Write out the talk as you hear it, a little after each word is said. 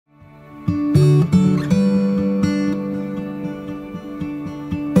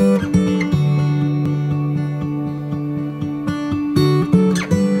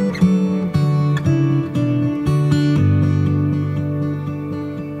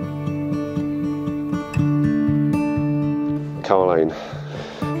Caroline.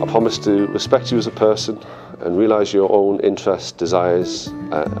 I promise to respect you as a person and realise your own interests, desires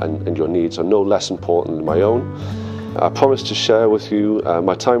and your needs are no less important than my own. I promise to share with you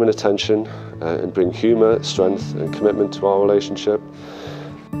my time and attention and bring humour, strength and commitment to our relationship.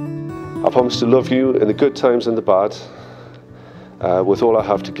 I promise to love you in the good times and the bad, with all I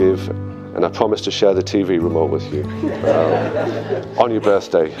have to give, and I promise to share the TV remote with you on your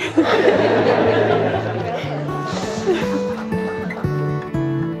birthday.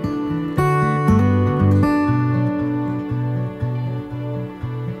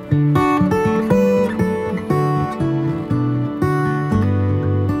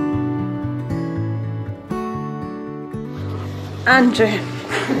 Andrew,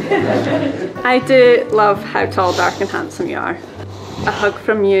 I do love how tall, dark and handsome you are. A hug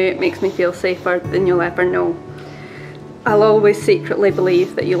from you makes me feel safer than you'll ever know. I'll always secretly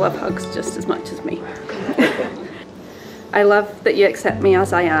believe that you love hugs just as much as me. I love that you accept me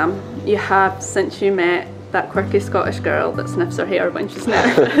as I am. You have since you met that quirky Scottish girl that sniffs her hair when she's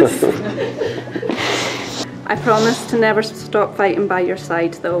nervous. I promise to never stop fighting by your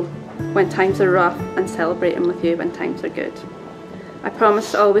side though, when times are rough, and celebrating with you when times are good. I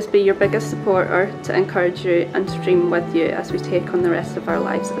promise to always be your biggest supporter, to encourage you and to dream with you as we take on the rest of our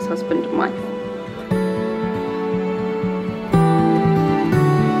lives as husband and wife.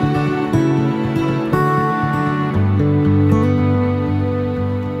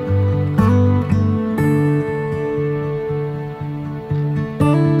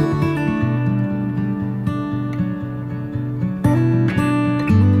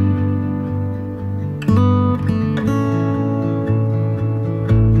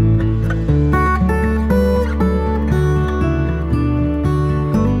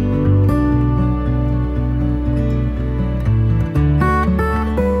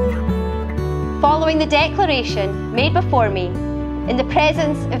 Following the declaration made before me, in the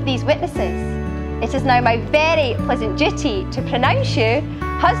presence of these witnesses, it is now my very pleasant duty to pronounce you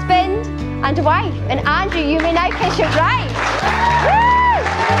husband and wife. And Andrew, you may now kiss your bride.